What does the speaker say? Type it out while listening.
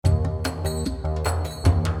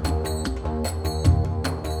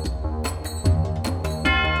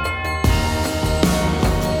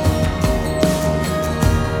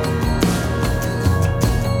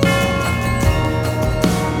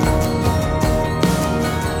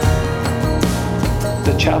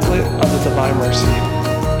chaplet of the divine mercy.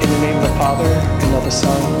 In the name of the Father, and of the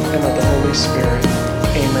Son, and of the Holy Spirit.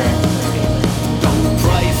 Amen. Don't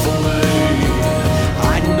pray for me.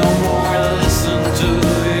 I no more listen to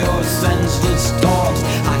your senseless talks.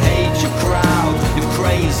 I hate your crowd, your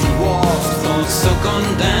crazy walks. Thoughts so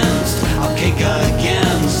condensed, I'll kick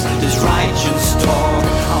against this righteous talk.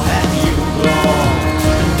 I'll have you blocked.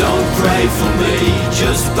 Don't pray for me,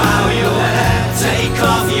 just bow your head. Take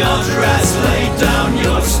off your dress, lay down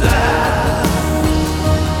your staff.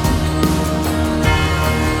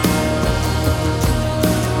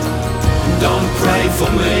 Don't pray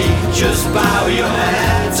for me, just bow your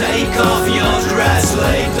head. Take off your dress,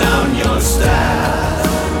 lay down your staff.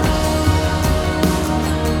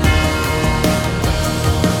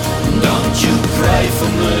 Don't you pray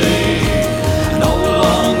for me, no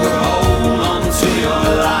longer hold on to your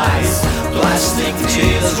lies. Plastic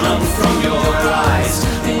tears run from your eyes.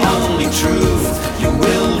 The only truth you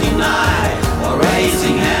will deny, while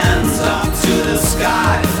raising hands up to the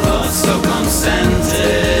sky. Thoughts so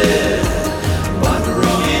consented, but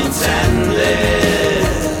wrong intended.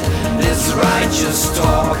 This righteous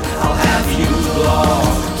talk, I'll have you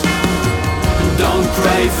blocked. Don't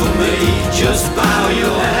pray for me, just bow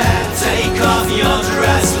your head. Take off your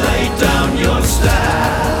dress, lay down your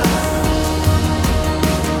staff.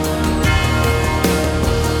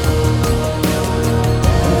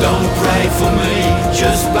 Don't pray for me,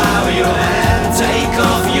 just bow your head. Take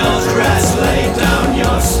off your dress, lay down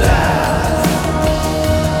your staff.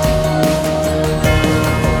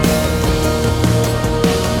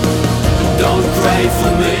 Don't pray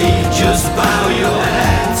for me, just bow your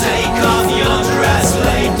head. Take off your dress,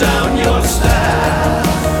 lay down your staff.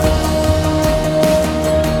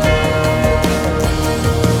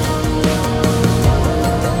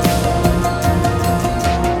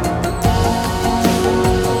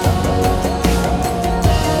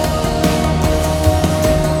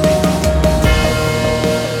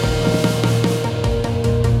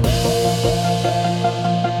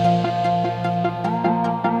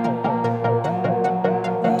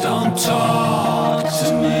 Don't talk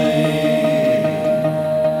to me.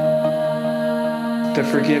 The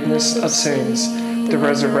forgiveness of sins, the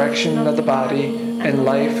resurrection of the body, and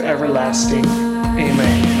life everlasting. Amen.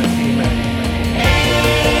 Amen.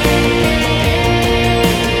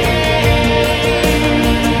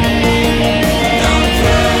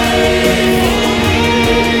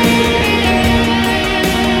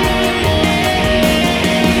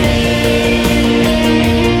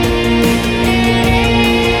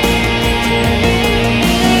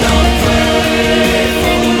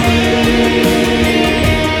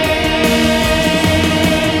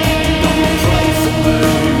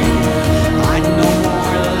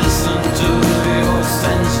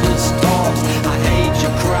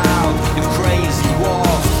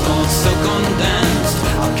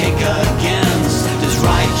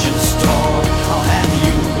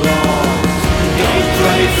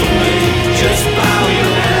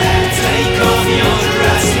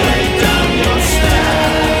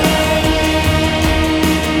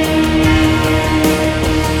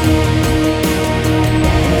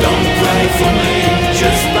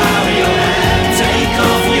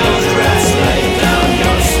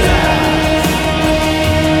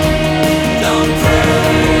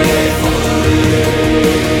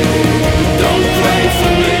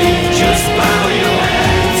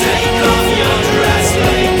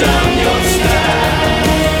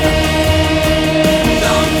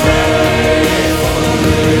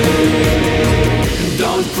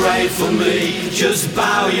 Just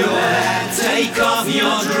bow your head, take off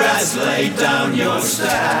your dress, lay down your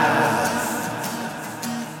staff.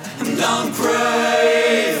 And don't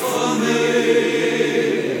pray for me.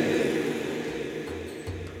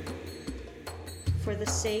 For the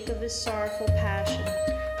sake of his sorrowful passion,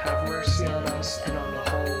 Have mercy on us and on the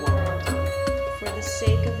whole world. for the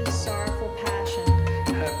sake of his sorrowful passion,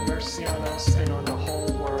 Have mercy on us and on the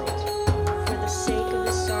whole world. for the sake of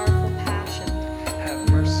his sorrowful passion, Have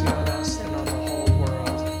mercy on us and on the whole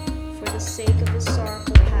world. for the sake of his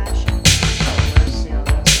sorrowful passion, Have mercy on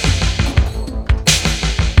us and on the whole world.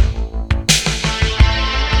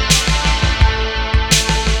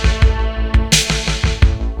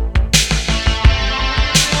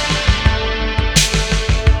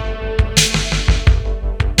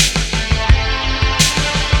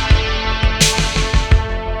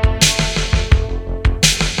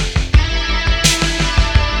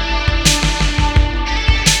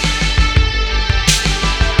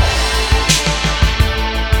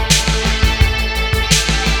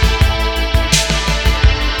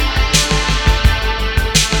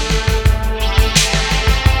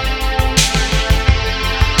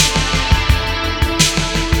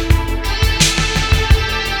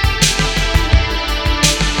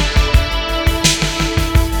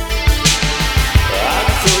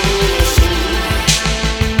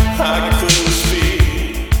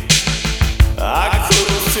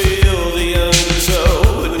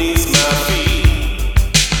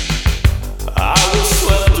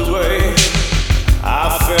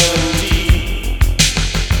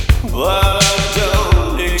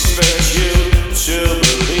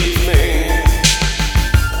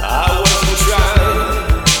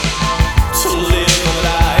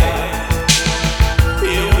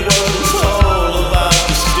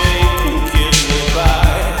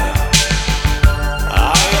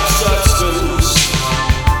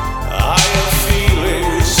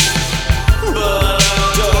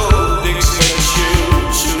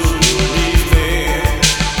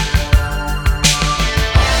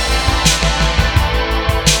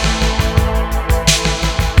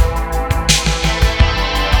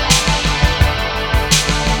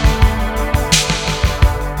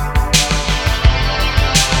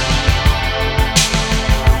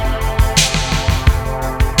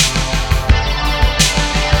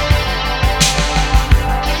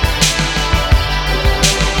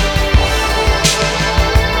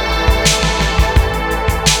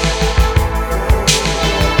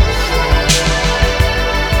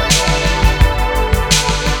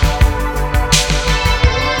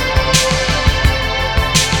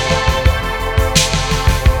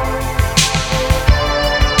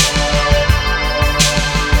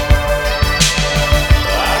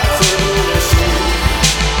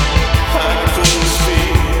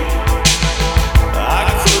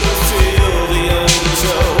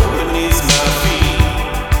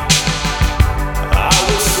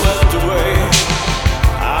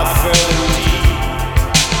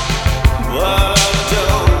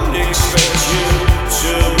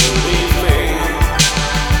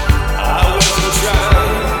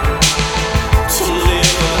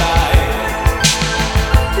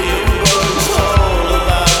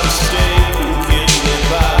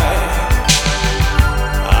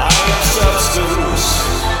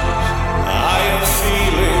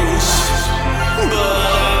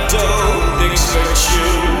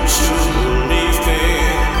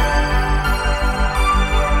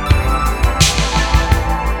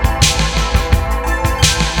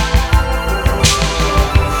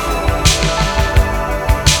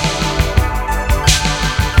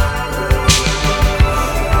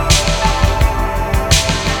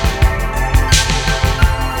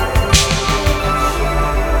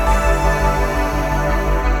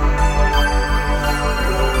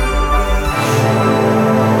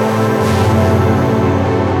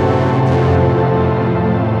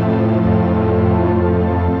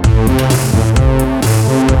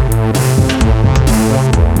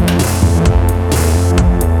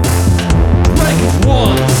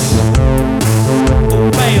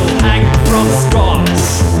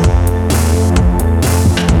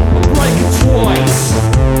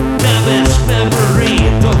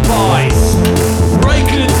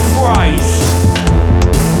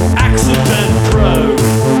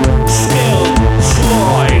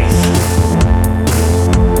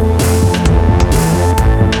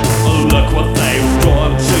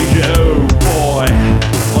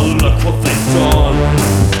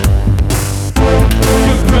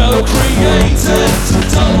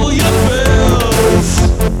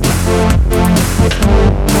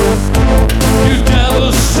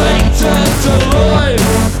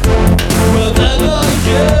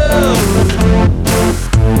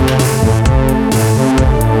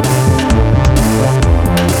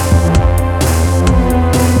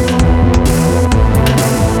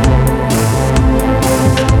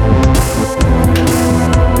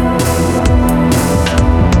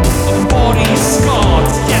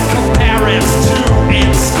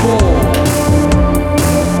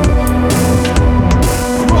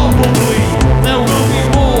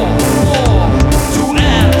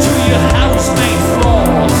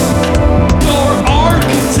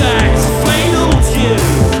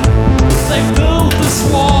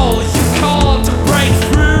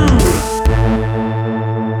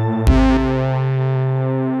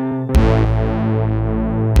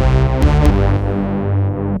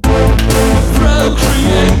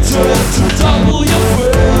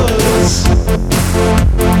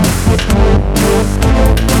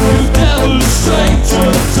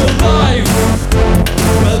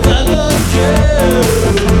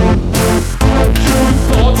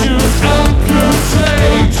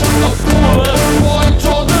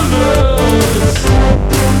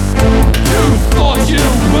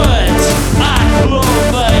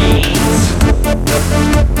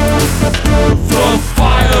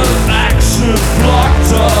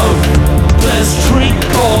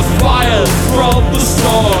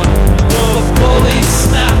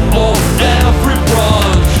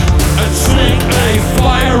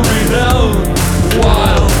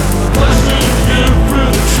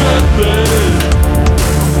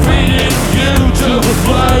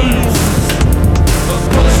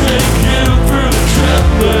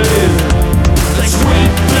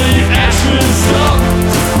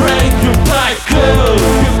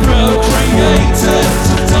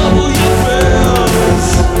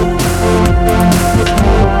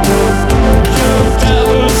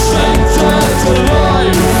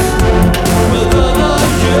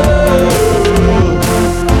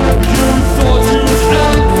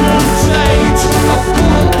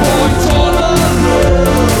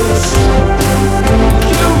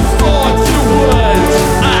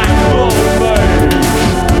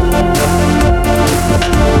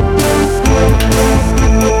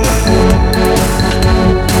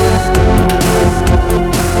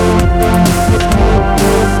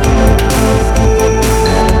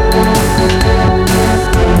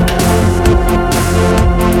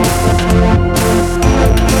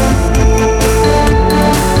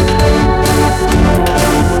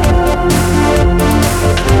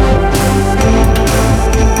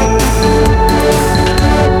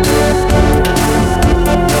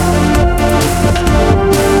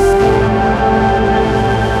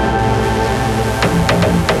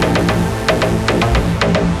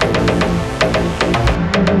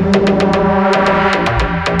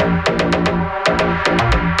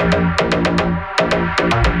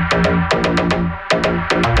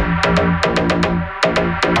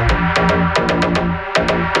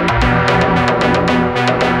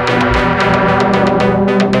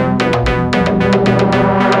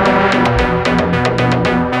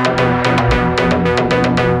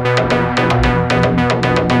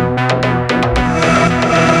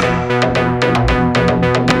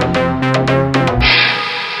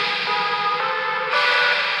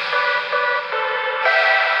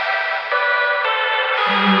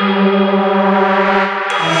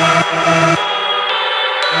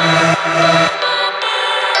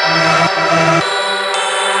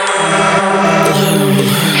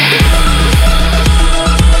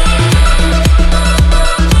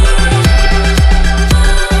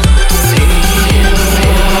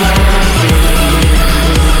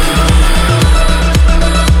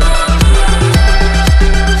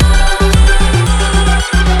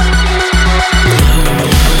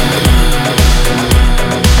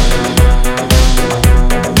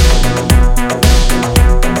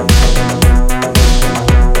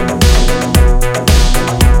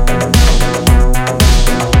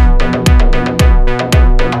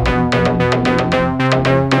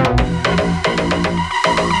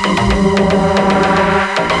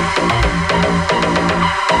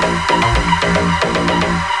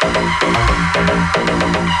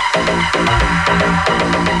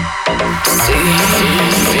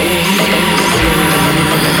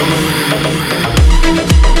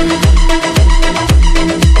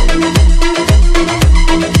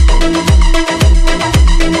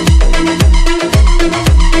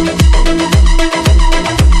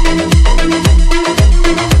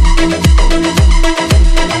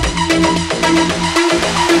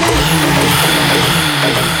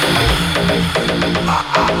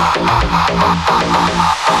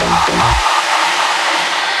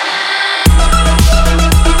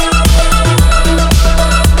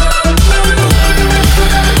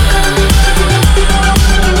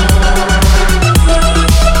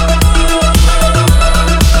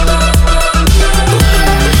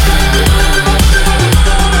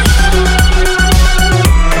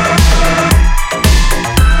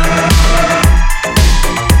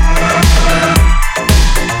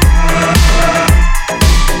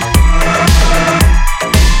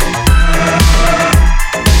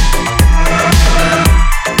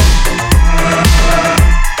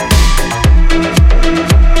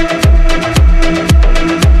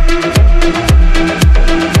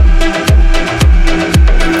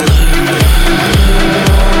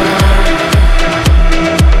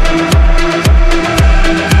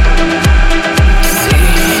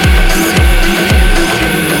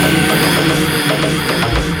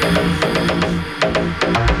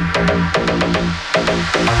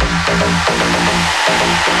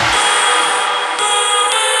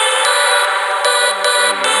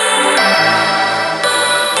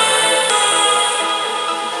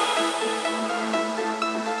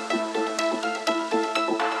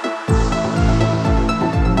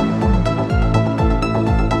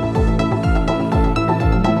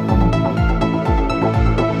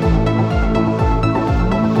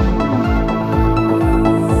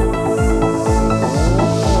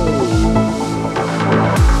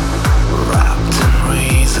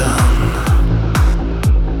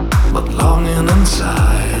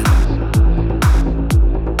 inside.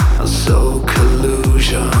 So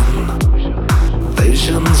collusion,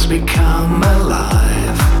 visions become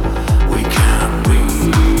alive. We can be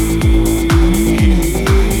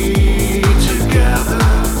together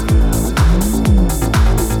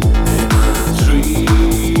in a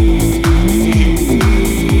dream forever.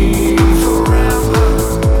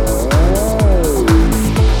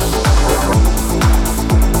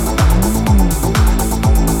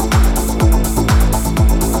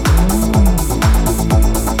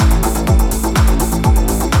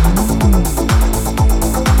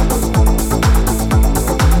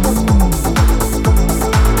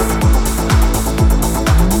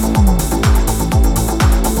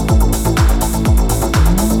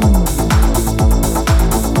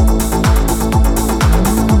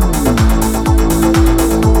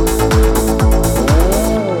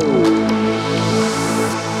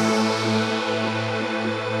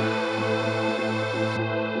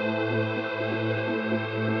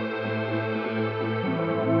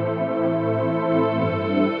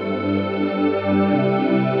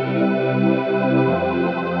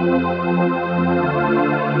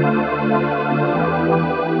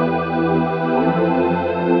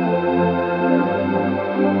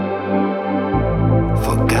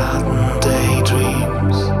 Forgotten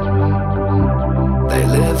daydreams, they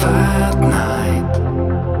live at night.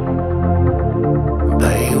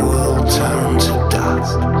 They will turn to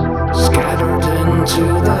dust, scattered into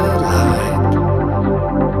the light.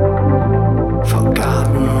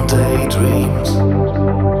 Forgotten daydreams,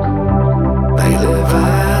 they live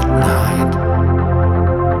at night.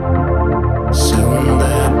 Soon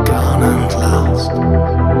they're gone and lost,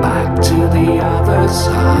 back to the other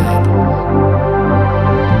side.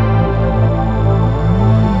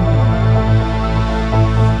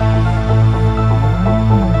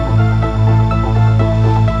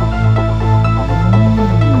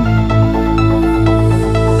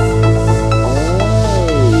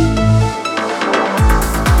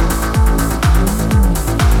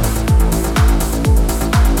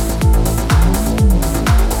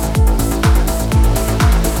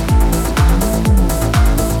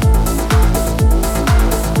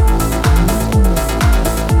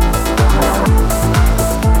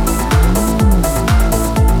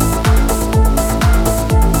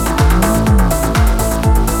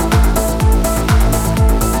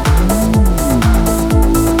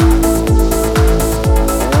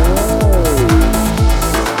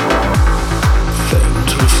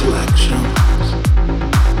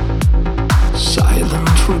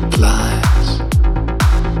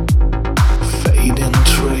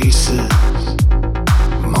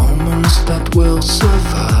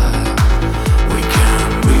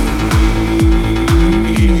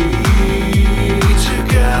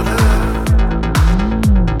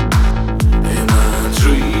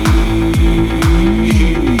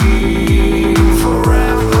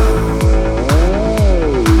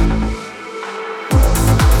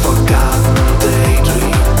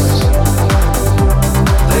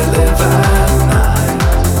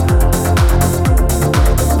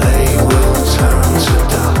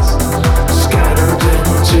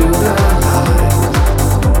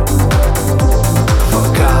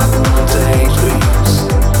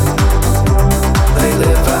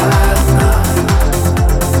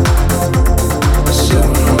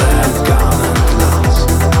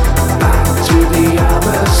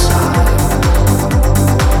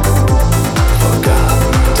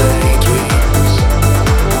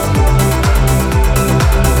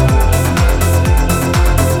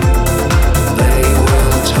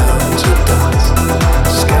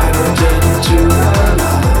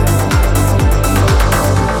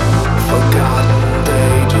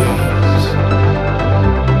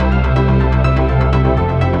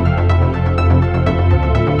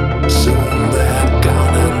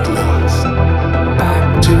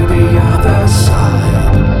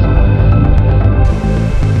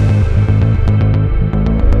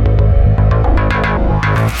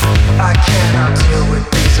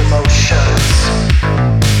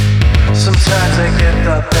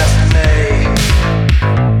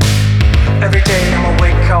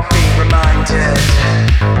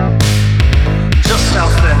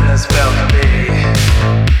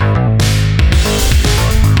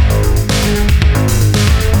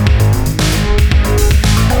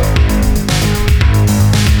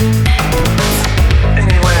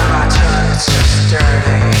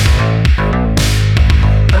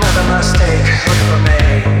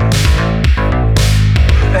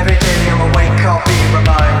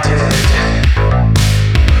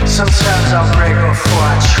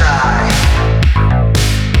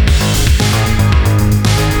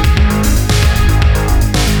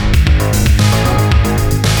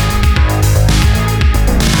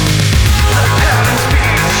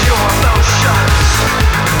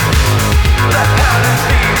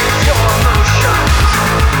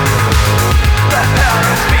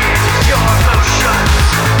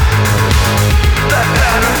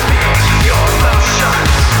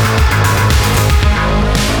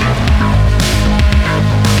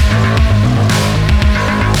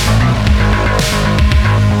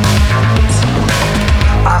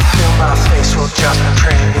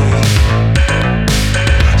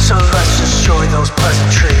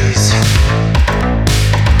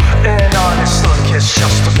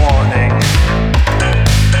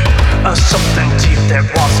 of something deep that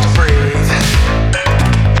wants to breathe.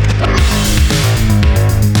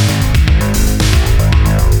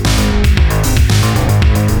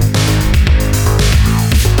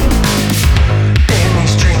 In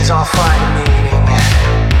these dreams I'll find meaning,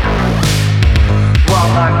 while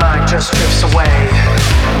my mind just drifts away.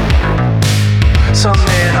 Some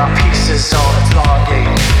men are pieces of its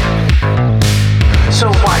longing,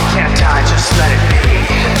 so why can't I just let it be?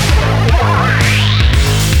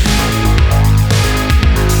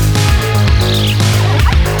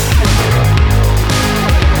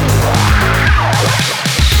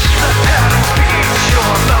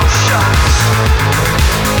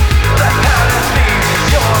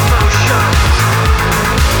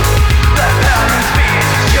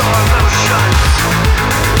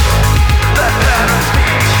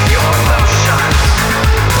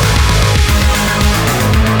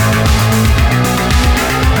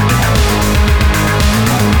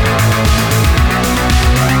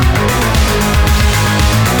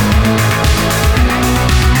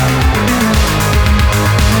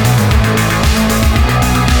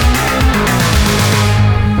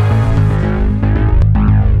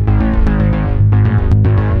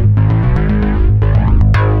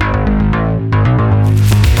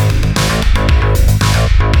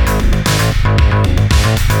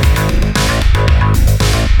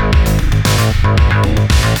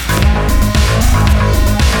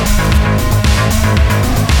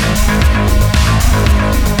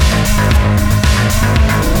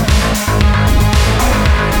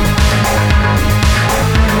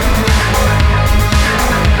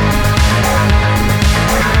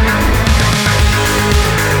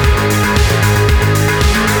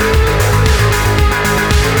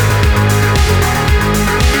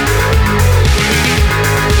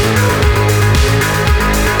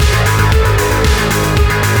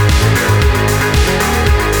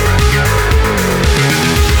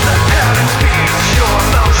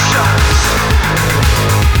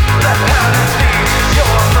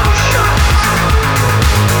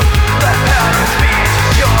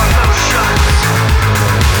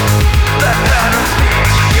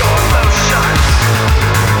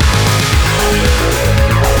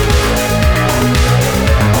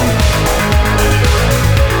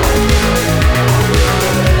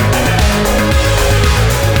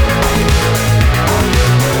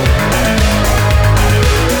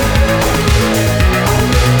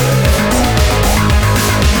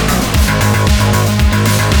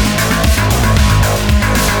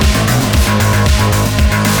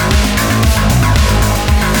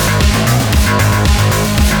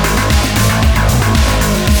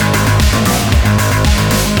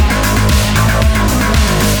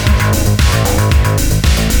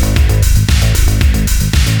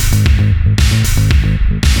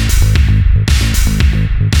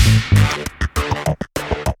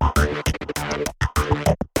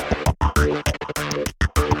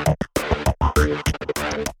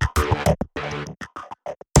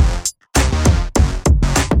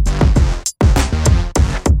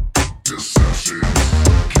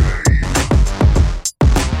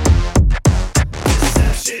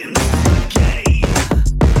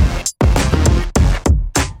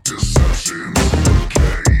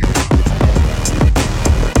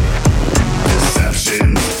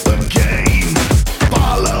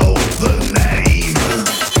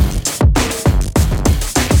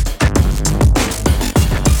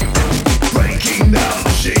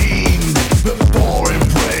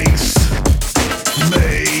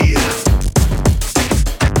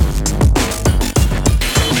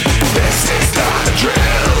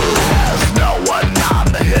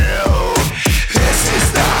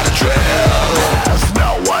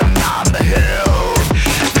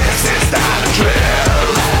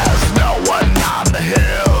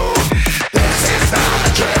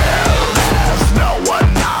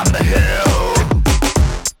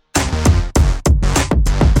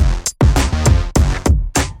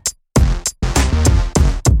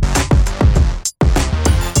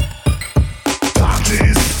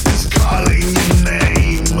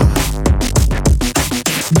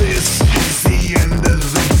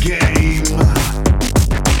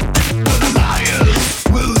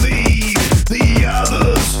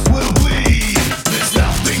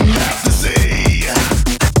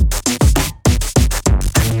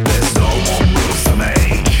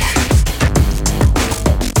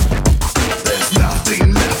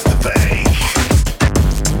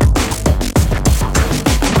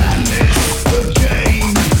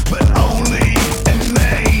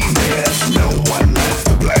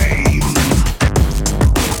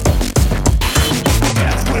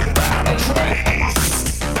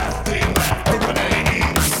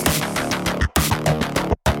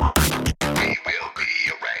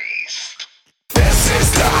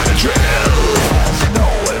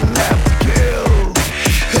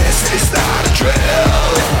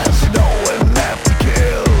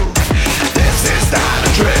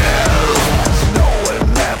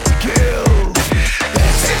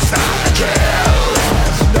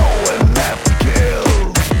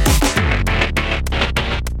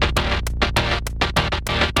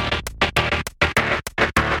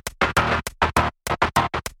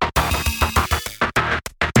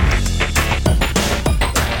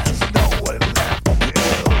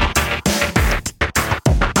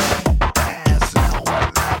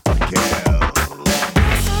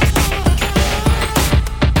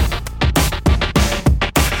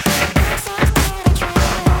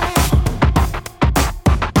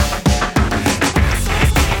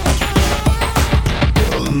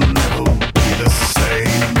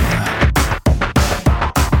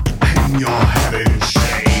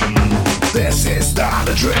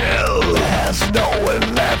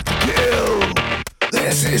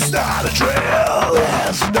 not a drill.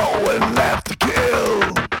 There's no one left to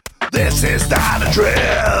kill. This is not a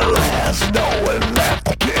drill. There's no one left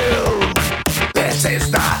to kill. This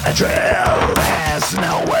is not a drill.